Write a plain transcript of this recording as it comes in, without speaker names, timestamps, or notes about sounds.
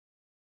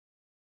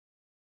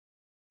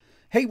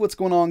Hey, what's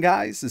going on,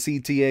 guys? It's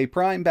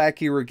ETAPRIME back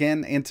here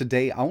again, and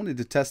today I wanted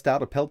to test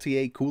out a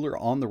Peltier cooler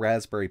on the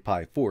Raspberry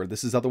Pi 4.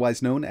 This is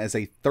otherwise known as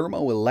a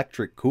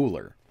thermoelectric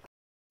cooler.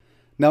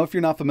 Now, if you're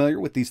not familiar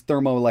with these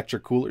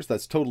thermoelectric coolers,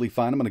 that's totally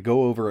fine. I'm going to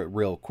go over it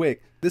real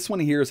quick. This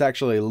one here is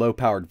actually a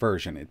low-powered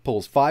version. It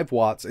pulls 5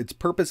 watts. It's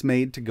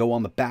purpose-made to go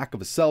on the back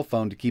of a cell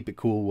phone to keep it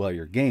cool while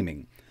you're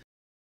gaming.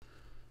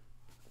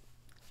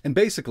 And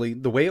basically,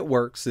 the way it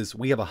works is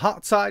we have a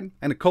hot side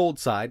and a cold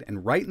side,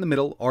 and right in the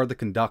middle are the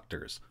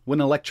conductors. When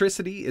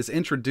electricity is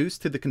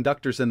introduced to the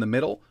conductors in the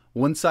middle,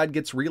 one side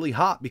gets really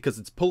hot because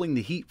it's pulling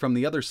the heat from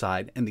the other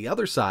side, and the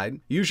other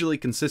side, usually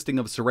consisting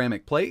of a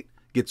ceramic plate,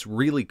 gets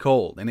really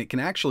cold, and it can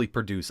actually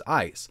produce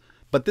ice.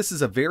 But this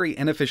is a very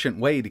inefficient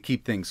way to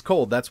keep things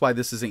cold. That's why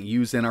this isn't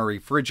used in our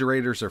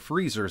refrigerators or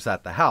freezers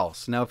at the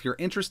house. Now, if you're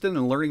interested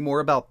in learning more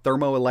about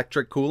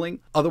thermoelectric cooling,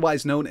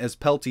 otherwise known as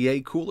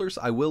Peltier coolers,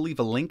 I will leave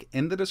a link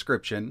in the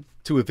description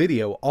to a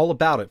video all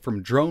about it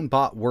from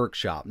DroneBot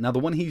Workshop. Now, the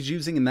one he's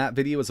using in that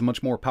video is a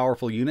much more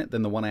powerful unit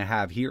than the one I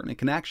have here, and it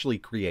can actually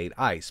create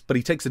ice. But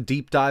he takes a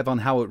deep dive on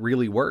how it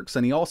really works,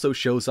 and he also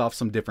shows off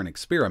some different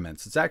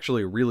experiments. It's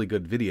actually a really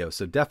good video,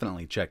 so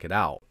definitely check it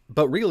out.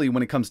 But really,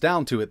 when it comes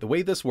down to it, the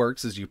way this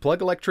works is you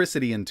plug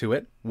electricity into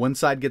it, one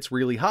side gets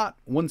really hot,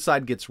 one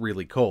side gets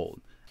really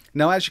cold.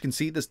 Now, as you can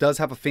see, this does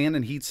have a fan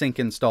and heatsink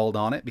installed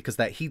on it because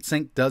that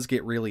heatsink does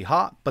get really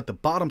hot, but the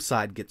bottom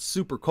side gets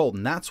super cold,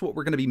 and that's what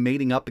we're going to be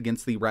mating up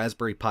against the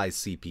Raspberry Pi's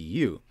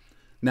CPU.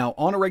 Now,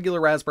 on a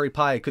regular Raspberry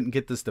Pi, I couldn't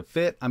get this to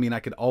fit. I mean,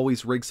 I could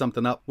always rig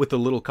something up with a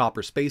little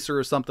copper spacer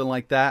or something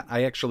like that.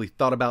 I actually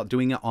thought about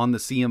doing it on the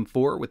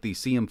CM4 with the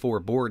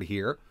CM4 board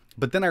here.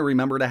 But then I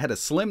remembered I had a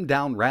slimmed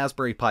down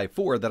Raspberry Pi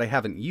 4 that I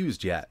haven't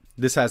used yet.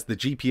 This has the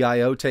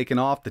GPIO taken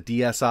off, the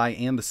DSI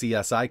and the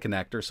CSI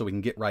connector, so we can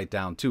get right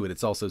down to it.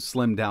 It's also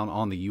slimmed down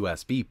on the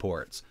USB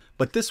ports.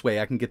 But this way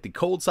I can get the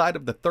cold side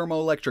of the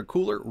thermoelectric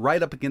cooler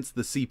right up against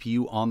the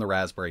CPU on the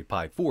Raspberry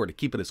Pi 4 to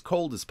keep it as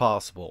cold as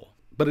possible.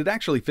 But it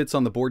actually fits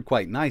on the board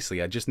quite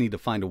nicely. I just need to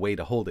find a way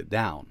to hold it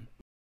down.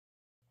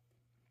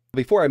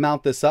 Before I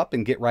mount this up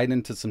and get right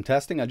into some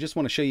testing, I just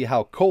want to show you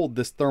how cold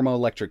this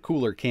thermoelectric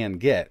cooler can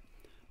get.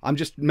 I'm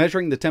just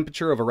measuring the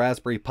temperature of a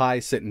Raspberry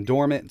Pi sitting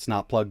dormant. It's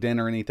not plugged in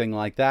or anything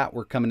like that.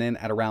 We're coming in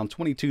at around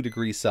 22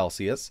 degrees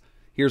Celsius.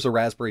 Here's a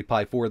Raspberry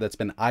Pi 4 that's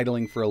been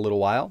idling for a little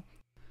while.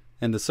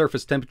 And the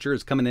surface temperature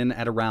is coming in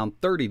at around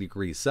 30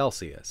 degrees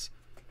Celsius.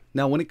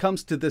 Now, when it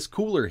comes to this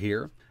cooler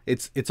here,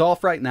 it's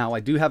off right now. I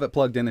do have it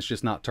plugged in. It's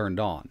just not turned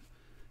on.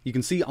 You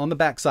can see on the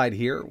back side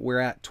here, we're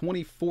at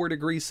 24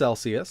 degrees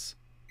Celsius.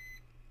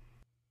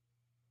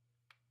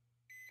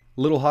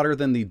 A little hotter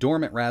than the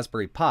dormant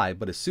Raspberry Pi,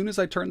 but as soon as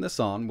I turn this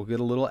on, we'll get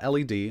a little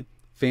LED,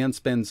 fan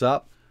spins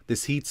up,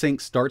 this heatsink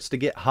starts to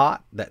get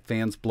hot, that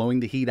fan's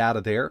blowing the heat out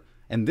of there,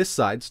 and this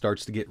side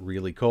starts to get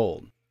really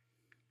cold.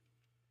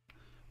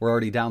 We're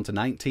already down to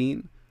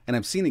 19, and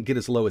I've seen it get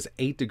as low as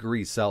 8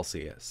 degrees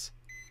Celsius.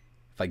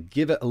 If I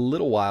give it a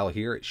little while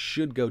here, it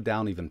should go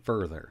down even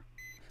further.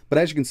 But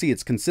as you can see,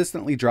 it's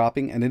consistently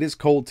dropping, and it is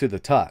cold to the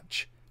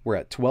touch. We're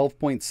at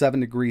 12.7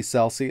 degrees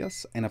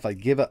Celsius, and if I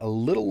give it a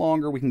little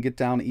longer, we can get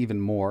down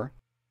even more.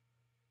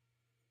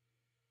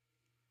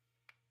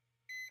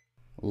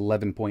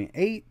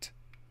 11.8,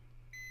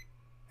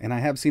 and I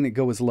have seen it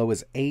go as low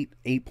as 8,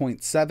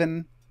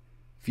 8.7. A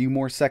few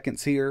more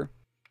seconds here.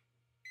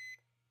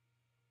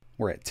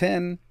 We're at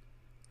 10,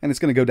 and it's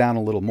going to go down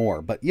a little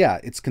more. But yeah,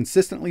 it's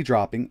consistently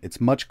dropping.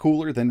 It's much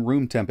cooler than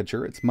room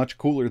temperature. It's much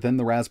cooler than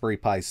the Raspberry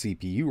Pi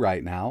CPU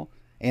right now.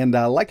 And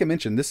like I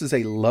mentioned, this is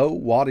a low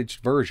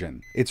wattage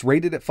version. It's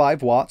rated at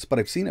 5 watts, but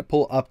I've seen it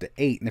pull up to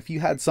 8. And if you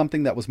had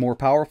something that was more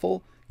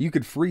powerful, you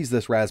could freeze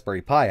this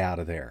Raspberry Pi out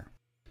of there.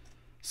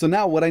 So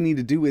now what I need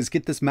to do is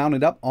get this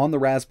mounted up on the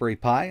Raspberry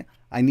Pi.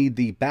 I need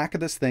the back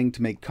of this thing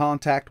to make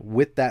contact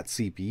with that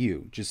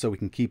CPU, just so we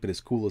can keep it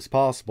as cool as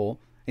possible.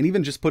 And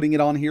even just putting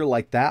it on here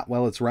like that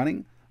while it's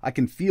running, I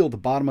can feel the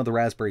bottom of the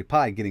Raspberry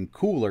Pi getting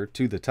cooler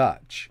to the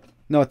touch.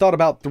 Now, I thought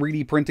about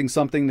 3D printing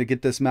something to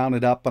get this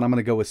mounted up, but I'm going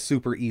to go a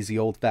super easy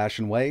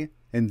old-fashioned way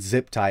and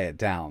zip tie it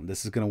down.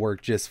 This is going to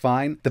work just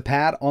fine. The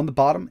pad on the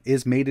bottom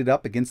is mated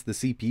up against the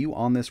CPU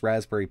on this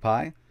Raspberry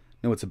Pi.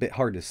 Now, it's a bit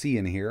hard to see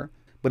in here,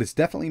 but it's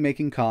definitely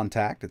making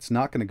contact. It's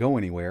not going to go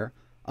anywhere.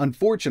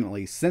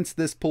 Unfortunately, since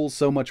this pulls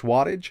so much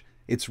wattage,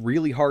 it's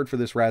really hard for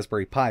this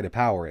Raspberry Pi to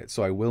power it,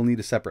 so I will need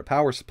a separate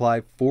power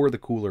supply for the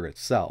cooler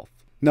itself.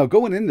 Now,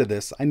 going into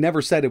this, I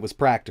never said it was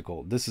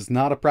practical. This is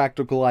not a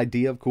practical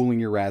idea of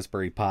cooling your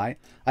Raspberry Pi.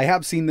 I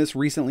have seen this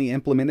recently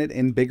implemented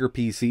in bigger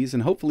PCs,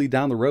 and hopefully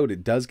down the road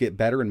it does get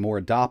better and more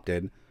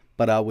adopted.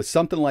 But with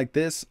something like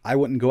this, I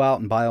wouldn't go out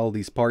and buy all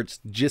these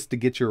parts just to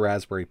get your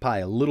Raspberry Pi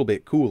a little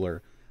bit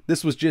cooler.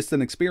 This was just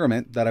an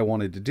experiment that I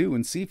wanted to do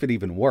and see if it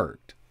even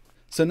worked.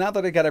 So now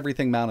that I got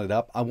everything mounted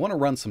up, I want to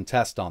run some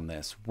tests on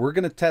this. We're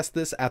going to test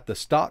this at the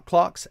stock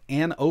clocks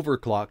and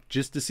overclock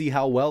just to see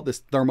how well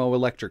this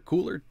thermoelectric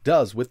cooler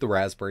does with the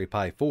Raspberry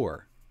Pi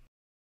 4.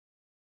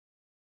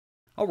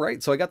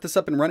 Alright, so I got this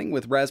up and running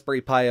with Raspberry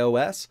Pi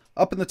OS.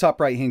 Up in the top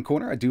right hand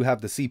corner I do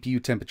have the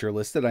CPU temperature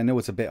listed. I know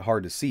it's a bit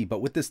hard to see,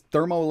 but with this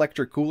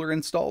Thermoelectric cooler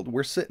installed,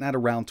 we're sitting at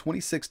around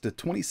 26 to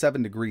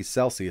 27 degrees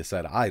Celsius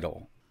at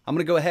idle. I'm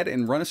going to go ahead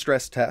and run a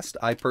stress test.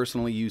 I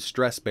personally use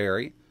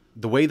Stressberry.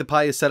 The way the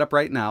Pi is set up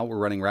right now, we're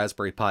running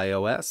Raspberry Pi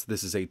OS.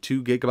 This is a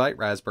 2 GB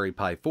Raspberry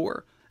Pi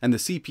 4, and the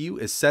CPU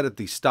is set at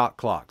the stock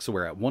clock, so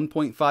we're at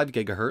 1.5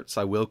 GHz.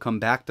 I will come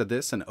back to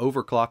this and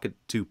overclock at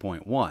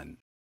 2.1.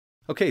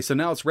 Okay, so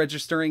now it's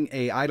registering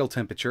a idle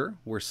temperature.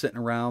 We're sitting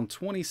around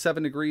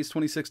 27 degrees,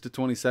 26 to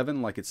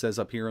 27, like it says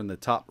up here in the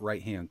top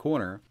right-hand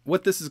corner.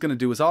 What this is going to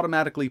do is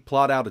automatically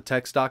plot out a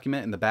text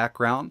document in the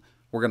background.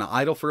 We're going to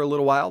idle for a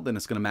little while, then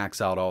it's going to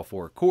max out all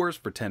 4 cores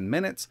for 10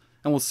 minutes,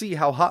 and we'll see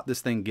how hot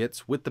this thing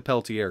gets with the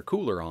Peltier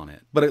cooler on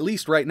it. But at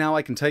least right now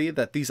I can tell you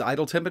that these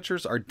idle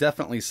temperatures are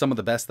definitely some of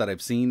the best that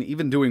I've seen.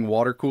 Even doing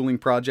water cooling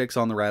projects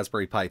on the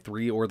Raspberry Pi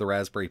 3 or the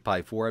Raspberry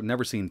Pi 4, I've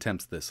never seen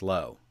temps this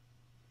low.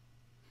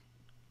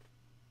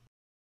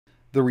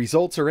 The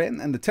results are in,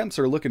 and the temps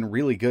are looking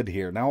really good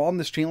here. Now on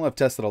this channel I've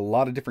tested a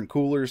lot of different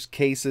coolers,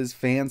 cases,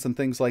 fans, and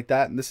things like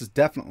that, and this is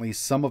definitely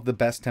some of the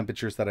best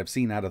temperatures that I've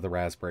seen out of the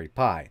Raspberry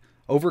Pi.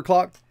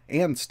 Overclocked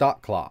and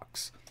stock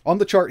clocks. On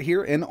the chart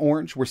here in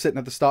orange, we're sitting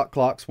at the stock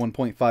clocks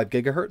 1.5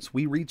 GHz.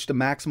 We reached a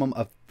maximum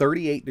of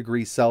 38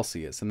 degrees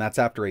Celsius, and that's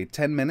after a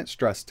 10-minute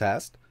stress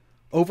test.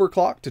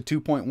 Overclocked to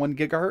 2.1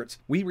 GHz,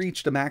 we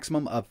reached a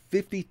maximum of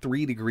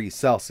 53 degrees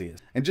Celsius.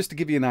 And just to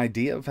give you an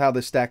idea of how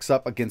this stacks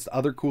up against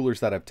other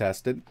coolers that I've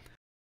tested,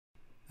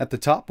 at the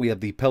top we have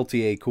the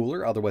Peltier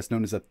cooler, otherwise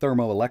known as a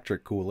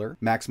Thermoelectric cooler.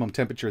 Maximum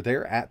temperature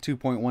there at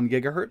 2.1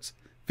 GHz,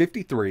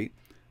 53.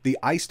 The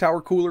Ice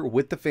Tower cooler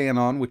with the fan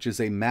on, which is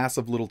a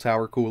massive little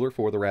tower cooler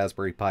for the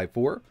Raspberry Pi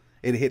 4,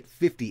 it hit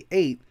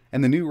 58.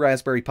 And the new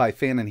Raspberry Pi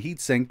fan and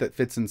heatsink that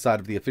fits inside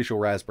of the official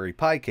Raspberry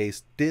Pi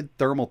case did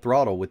thermal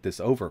throttle with this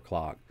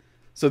overclock.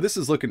 So this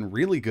is looking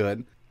really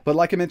good, but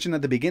like I mentioned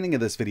at the beginning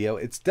of this video,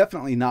 it's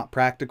definitely not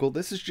practical.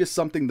 This is just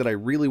something that I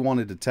really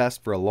wanted to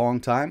test for a long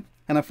time,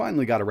 and I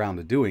finally got around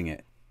to doing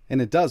it.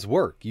 And it does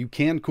work. You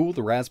can cool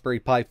the Raspberry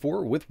Pi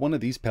 4 with one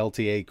of these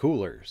Peltier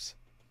coolers.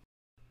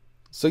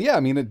 So yeah, I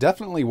mean, it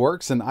definitely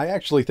works, and I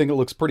actually think it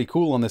looks pretty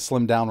cool on this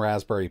slimmed down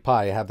Raspberry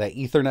Pi. I have that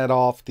Ethernet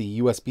off,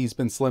 the USB's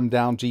been slimmed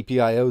down,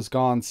 GPIO's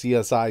gone,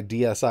 CSI,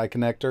 DSI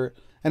connector,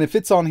 and it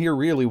fits on here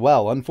really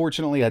well.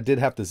 Unfortunately, I did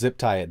have to zip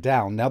tie it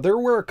down. Now, there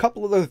were a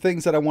couple of other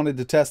things that I wanted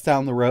to test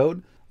down the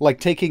road, like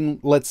taking,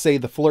 let's say,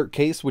 the Flirt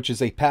case, which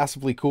is a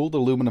passively cooled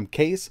aluminum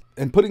case,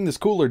 and putting this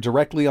cooler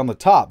directly on the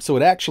top, so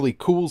it actually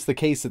cools the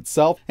case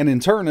itself, and in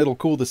turn, it'll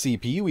cool the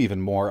CPU even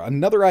more.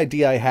 Another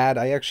idea I had,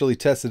 I actually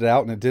tested it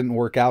out and it didn't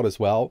work out as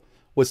well,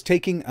 was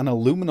taking an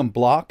aluminum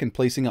block and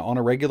placing it on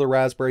a regular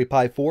Raspberry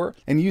Pi 4,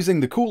 and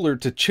using the cooler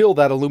to chill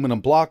that aluminum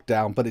block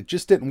down, but it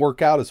just didn't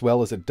work out as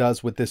well as it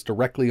does with this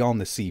directly on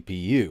the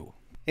CPU.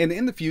 And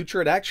in the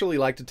future, I'd actually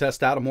like to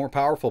test out a more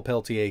powerful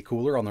Peltier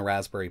cooler on the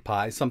Raspberry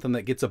Pi, something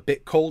that gets a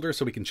bit colder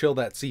so we can chill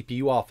that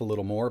CPU off a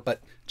little more.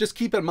 But just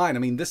keep in mind, I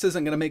mean, this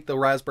isn't going to make the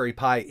Raspberry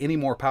Pi any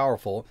more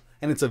powerful,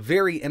 and it's a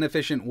very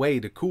inefficient way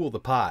to cool the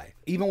Pi.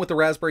 Even with the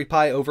Raspberry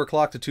Pi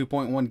overclocked to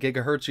 2.1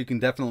 GHz, you can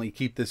definitely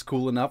keep this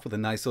cool enough with a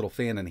nice little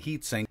fan and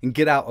heatsink and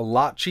get out a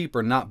lot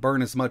cheaper and not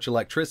burn as much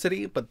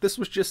electricity, but this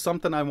was just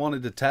something I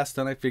wanted to test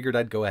and I figured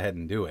I'd go ahead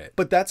and do it.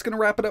 But that's going to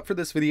wrap it up for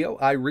this video.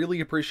 I really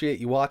appreciate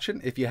you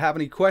watching. If you have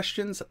any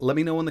questions, let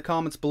me know in the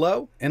comments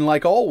below. And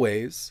like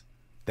always,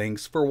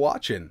 thanks for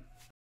watching.